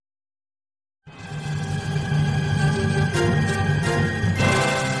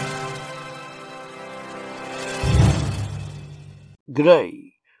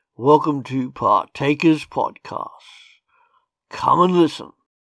G'day, welcome to Partakers Podcast. Come and listen.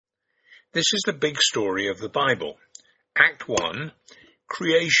 This is the big story of the Bible. Act 1,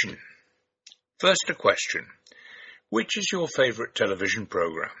 Creation. First a question. Which is your favourite television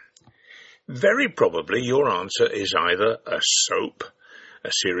programme? Very probably your answer is either a soap,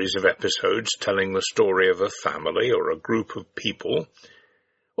 a series of episodes telling the story of a family or a group of people,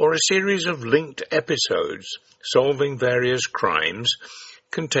 or a series of linked episodes solving various crimes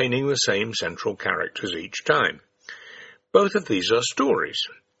containing the same central characters each time. Both of these are stories,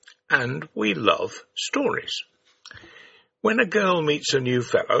 and we love stories. When a girl meets a new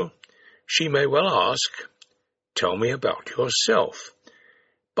fellow, she may well ask, "Tell me about yourself,"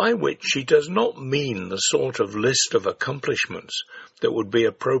 by which she does not mean the sort of list of accomplishments that would be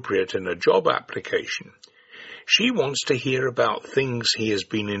appropriate in a job application. She wants to hear about things he has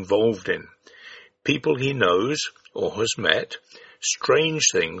been involved in, people he knows or has met, strange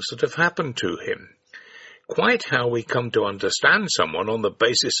things that have happened to him. Quite how we come to understand someone on the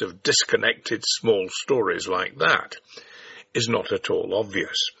basis of disconnected small stories like that is not at all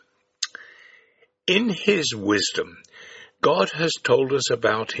obvious. In his wisdom, God has told us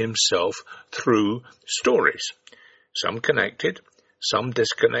about himself through stories, some connected, some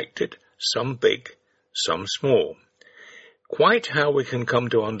disconnected, some big, some small. Quite how we can come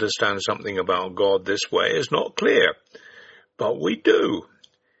to understand something about God this way is not clear, but we do.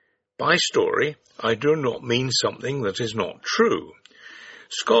 By story, I do not mean something that is not true.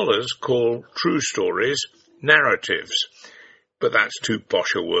 Scholars call true stories narratives, but that's too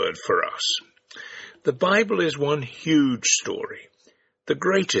posh a word for us. The Bible is one huge story, the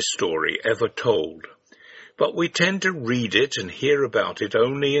greatest story ever told. But we tend to read it and hear about it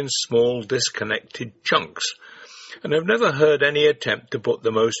only in small, disconnected chunks, and have never heard any attempt to put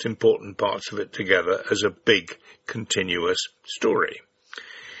the most important parts of it together as a big, continuous story.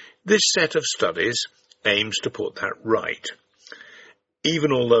 This set of studies aims to put that right,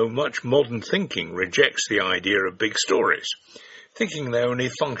 even although much modern thinking rejects the idea of big stories, thinking they only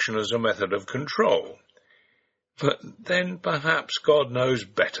function as a method of control. But then perhaps God knows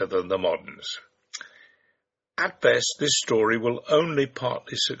better than the moderns. At best, this story will only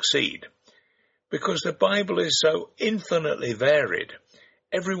partly succeed, because the Bible is so infinitely varied,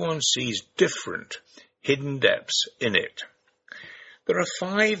 everyone sees different, hidden depths in it. There are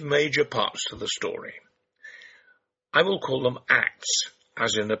 5 major parts to the story. I will call them acts,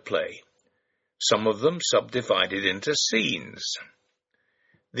 as in a play, some of them subdivided into scenes.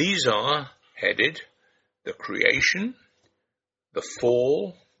 These are headed the creation, the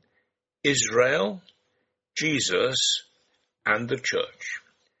fall, Israel, Jesus, and the church.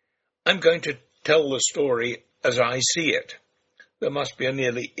 I'm going to tell the story as I see it. There must be a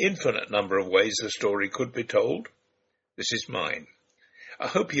nearly infinite number of ways the story could be told. This is mine. I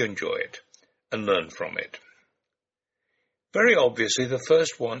hope you enjoy it and learn from it. Very obviously, the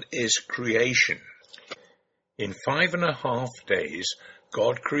first one is creation. In 5.5 days,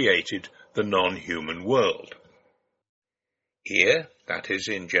 God created the non-human world. Here, that is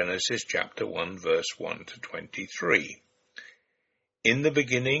in Genesis chapter 1, verse 1 to 23. In the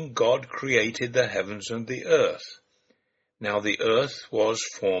beginning, God created the heavens and the earth. Now the earth was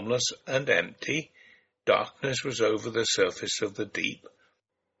formless and empty. Darkness was over the surface of the deep,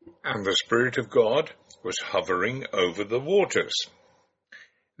 and the Spirit of God was hovering over the waters.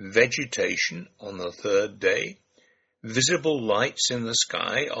 Vegetation on the 3rd day, visible lights in the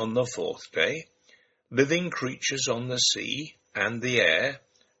sky on the 4th day, living creatures on the sea and the air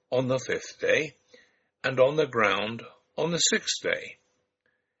on the 5th day, and on the ground on the 6th day.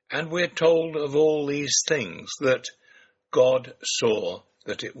 And we're told of all these things that God saw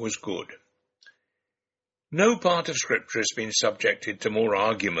that it was good. No part of Scripture has been subjected to more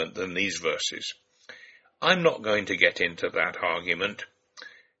argument than these verses. I'm not going to get into that argument.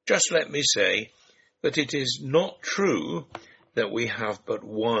 Just let me say that it is not true that we have but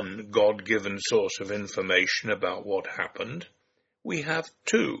one God-given source of information about what happened. We have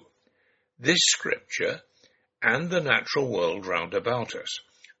 2, this Scripture and the natural world round about us,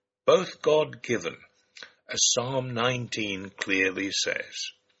 both God-given, as Psalm 19 clearly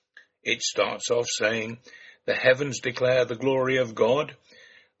says. It starts off saying, "The heavens declare the glory of God,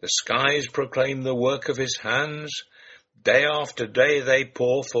 the skies proclaim the work of his hands, day after day they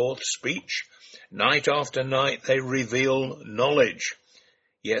pour forth speech, night after night they reveal knowledge,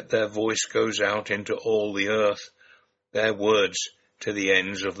 yet their voice goes out into all the earth, their words to the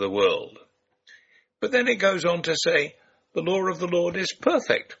ends of the world." But then it goes on to say, "The law of the Lord is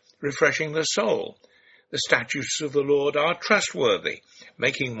perfect, refreshing the soul. The statutes of the Lord are trustworthy,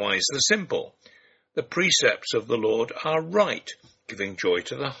 making wise the simple. The precepts of the Lord are right, giving joy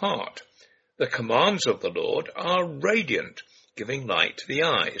to the heart. The commands of the Lord are radiant, giving light to the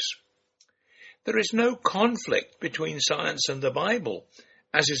eyes. There is no conflict between science and the Bible,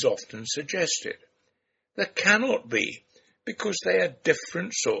 as is often suggested. There cannot be, because they are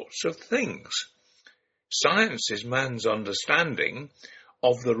different sorts of things. Science is man's understanding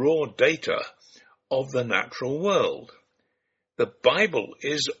of the raw data of the natural world. The Bible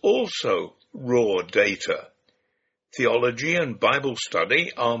is also raw data. Theology and Bible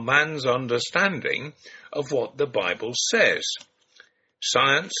study are man's understanding of what the Bible says.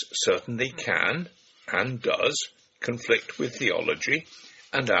 Science certainly can, and does, conflict with theology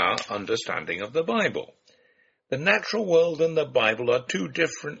and our understanding of the Bible. The natural world and the Bible are two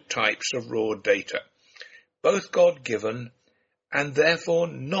different types of raw data, both God-given and therefore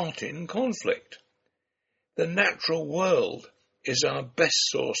not in conflict. The natural world is our best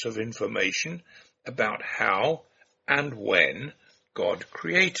source of information about how and when God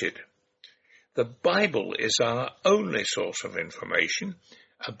created. The Bible is our only source of information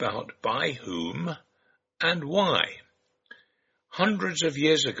about by whom and why. Hundreds of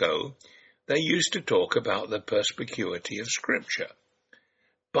years ago, they used to talk about the perspicuity of Scripture.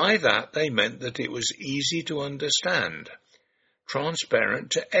 By that they meant that it was easy to understand,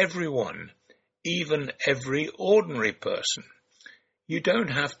 transparent to everyone, even every ordinary person. You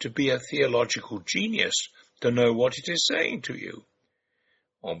don't have to be a theological genius to know what it is saying to you.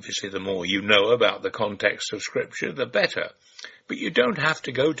 Obviously, the more you know about the context of Scripture, the better. But you don't have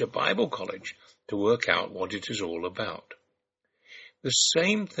to go to Bible college to work out what it is all about. The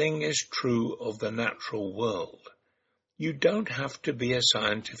same thing is true of the natural world. You don't have to be a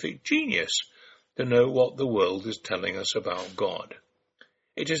scientific genius to know what the world is telling us about God.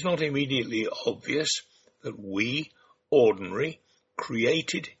 It is not immediately obvious that we, ordinary,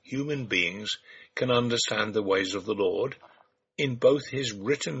 created human beings, can understand the ways of the Lord in both his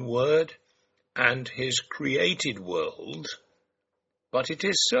written word and his created world, but it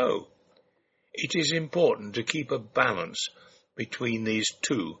is so. It is important to keep a balance between these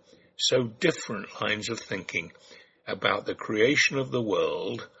two so different lines of thinking about the creation of the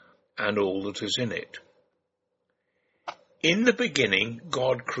world and all that is in it. In the beginning,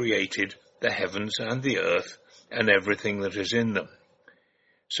 God created the heavens and the earth and everything that is in them.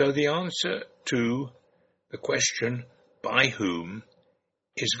 So the answer to the question, by whom,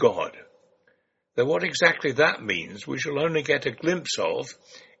 is God. Though what exactly that means we shall only get a glimpse of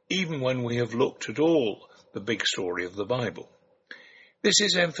even when we have looked at all the big story of the Bible. This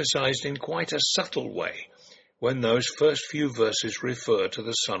is emphasized in quite a subtle way when those first few verses refer to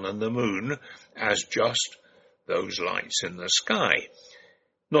the sun and the moon as just those lights in the sky,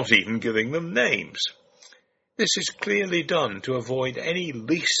 not even giving them names. This is clearly done to avoid any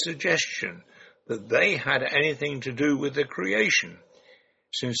least suggestion that they had anything to do with the creation,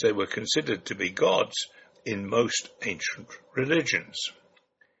 since they were considered to be gods in most ancient religions.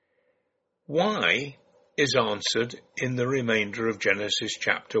 Why is answered in the remainder of Genesis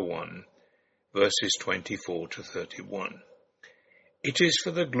chapter 1, verses 24 to 31. It is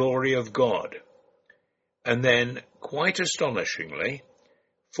for the glory of God, and then, quite astonishingly,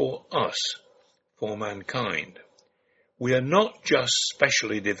 for us, for mankind. We are not just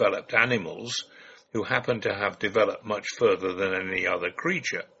specially developed animals who happen to have developed much further than any other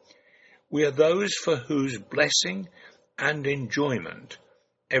creature. We are those for whose blessing and enjoyment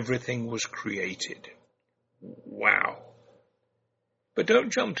everything was created. Wow. But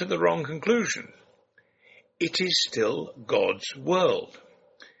don't jump to the wrong conclusion. It is still God's world.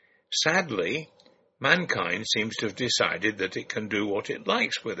 Sadly, mankind seems to have decided that it can do what it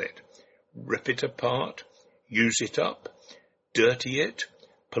likes with it. Rip it apart, use it up, dirty it,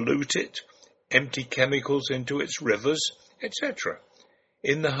 pollute it, empty chemicals into its rivers, etc.,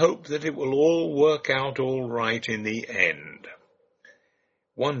 in the hope that it will all work out all right in the end.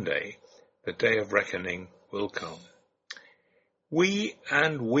 One day, the day of reckoning will come. We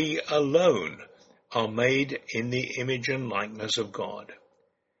and we alone are made in the image and likeness of God.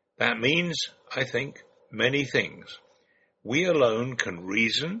 That means, I think, many things. We alone can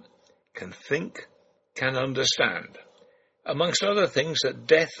reason, can think, can understand. Amongst other things, that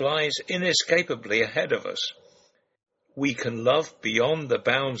death lies inescapably ahead of us. We can love beyond the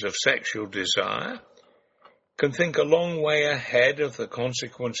bounds of sexual desire, can think a long way ahead of the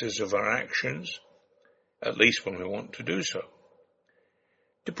consequences of our actions, at least when we want to do so.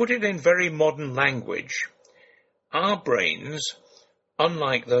 To put it in very modern language, our brains,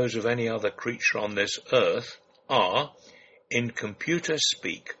 unlike those of any other creature on this earth, are, in computer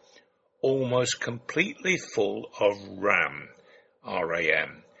speak, almost completely full of RAM,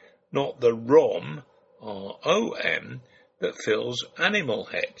 R-A-M, not the ROM, R-O-M, that fills animal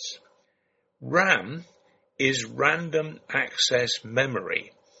heads. RAM is random access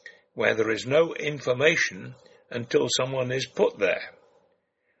memory, where there is no information until someone is put there.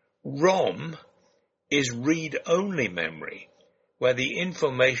 ROM is read-only memory, where the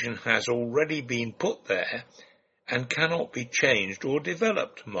information has already been put there and cannot be changed or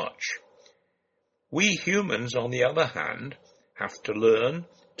developed much. We humans, on the other hand, have to learn,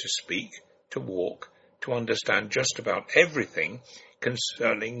 to speak, to walk, to understand just about everything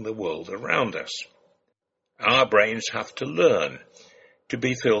concerning the world around us. Our brains have to learn, to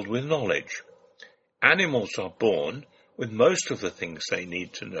be filled with knowledge. Animals are born with most of the things they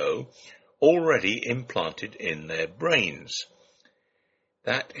need to know already implanted in their brains.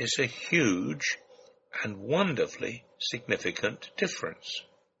 That is a huge and wonderfully significant difference.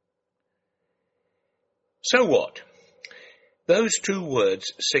 So what? Those two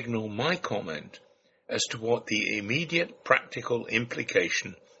words signal my comment as to what the immediate practical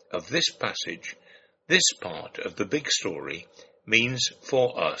implication of this passage, this part of the big story, means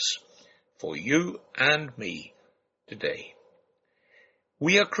for us, for you and me today.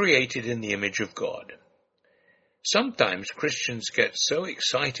 We are created in the image of God. Sometimes Christians get so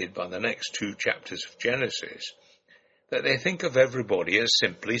excited by the next 2 chapters of Genesis that they think of everybody as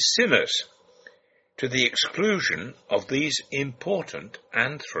simply sinners, to the exclusion of these important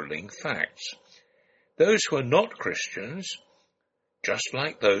and thrilling facts. Those who are not Christians, just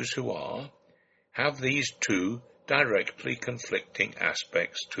like those who are, have these two directly conflicting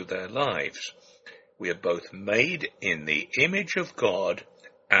aspects to their lives. We are both made in the image of God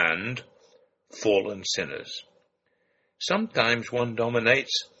and fallen sinners. Sometimes one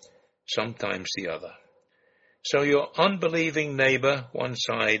dominates, sometimes the other. So your unbelieving neighbor, one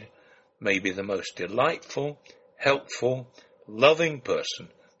side, may be the most delightful, helpful, loving person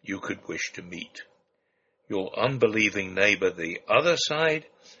you could wish to meet. Your unbelieving neighbor, the other side,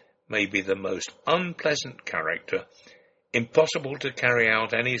 may be the most unpleasant character, impossible to carry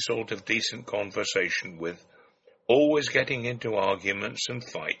out any sort of decent conversation with, always getting into arguments and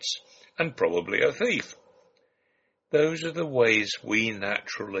fights, and probably a thief. Those are the ways we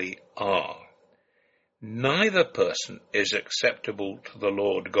naturally are. Neither person is acceptable to the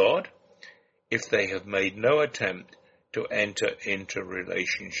Lord God if they have made no attempt to enter into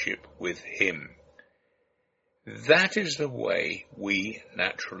relationship with Him. That is the way we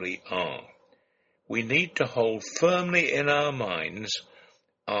naturally are. We need to hold firmly in our minds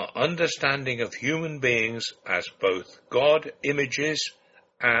our understanding of human beings as both God images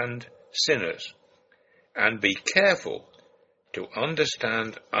and sinners, and be careful to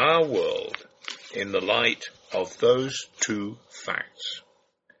understand our world in the light of those two facts.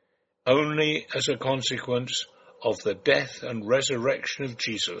 Only as a consequence of the death and resurrection of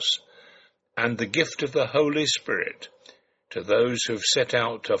Jesus and the gift of the Holy Spirit to those who have set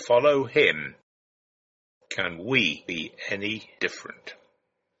out to follow Him can we be any different.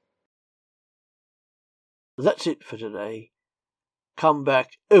 That's it for today. Come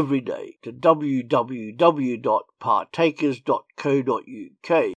back every day to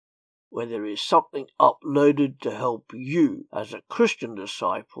www.partakers.co.uk, where there is something uploaded to help you as a Christian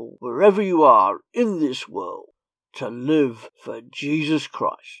disciple, wherever you are in this world, to live for Jesus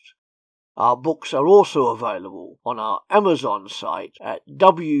Christ. Our books are also available on our Amazon site at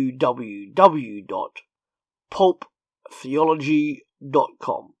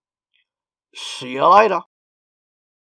www.pulptheology.com. See you later.